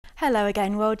Hello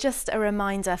again. Well, just a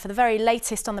reminder for the very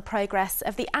latest on the progress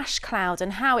of the ash cloud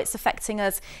and how it's affecting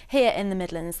us here in the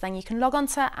Midlands, then you can log on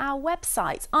to our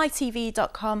website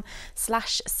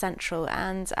itv.com/central,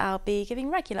 and I'll be giving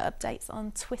regular updates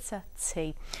on Twitter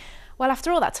too. Well,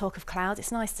 after all that talk of cloud,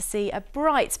 it's nice to see a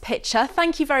bright picture.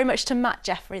 Thank you very much to Matt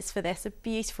Jeffries for this, a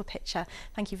beautiful picture.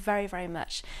 Thank you very, very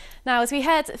much. Now, as we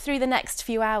head through the next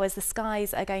few hours, the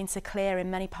skies are going to clear in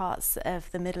many parts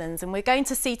of the Midlands, and we're going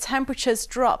to see temperatures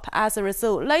drop as a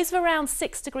result. Lows of around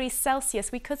 6 degrees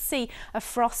Celsius. We could see a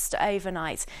frost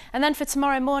overnight. And then for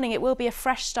tomorrow morning, it will be a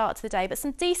fresh start to the day, but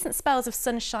some decent spells of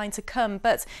sunshine to come.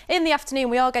 But in the afternoon,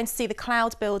 we are going to see the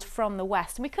cloud build from the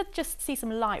west, and we could just see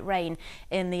some light rain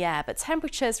in the air. But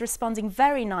temperatures responding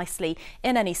very nicely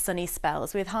in any sunny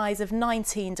spells, with highs of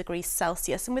 19 degrees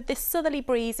Celsius. And with this southerly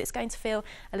breeze, it's going to feel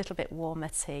a little bit warmer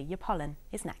too. Your pollen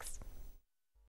is next.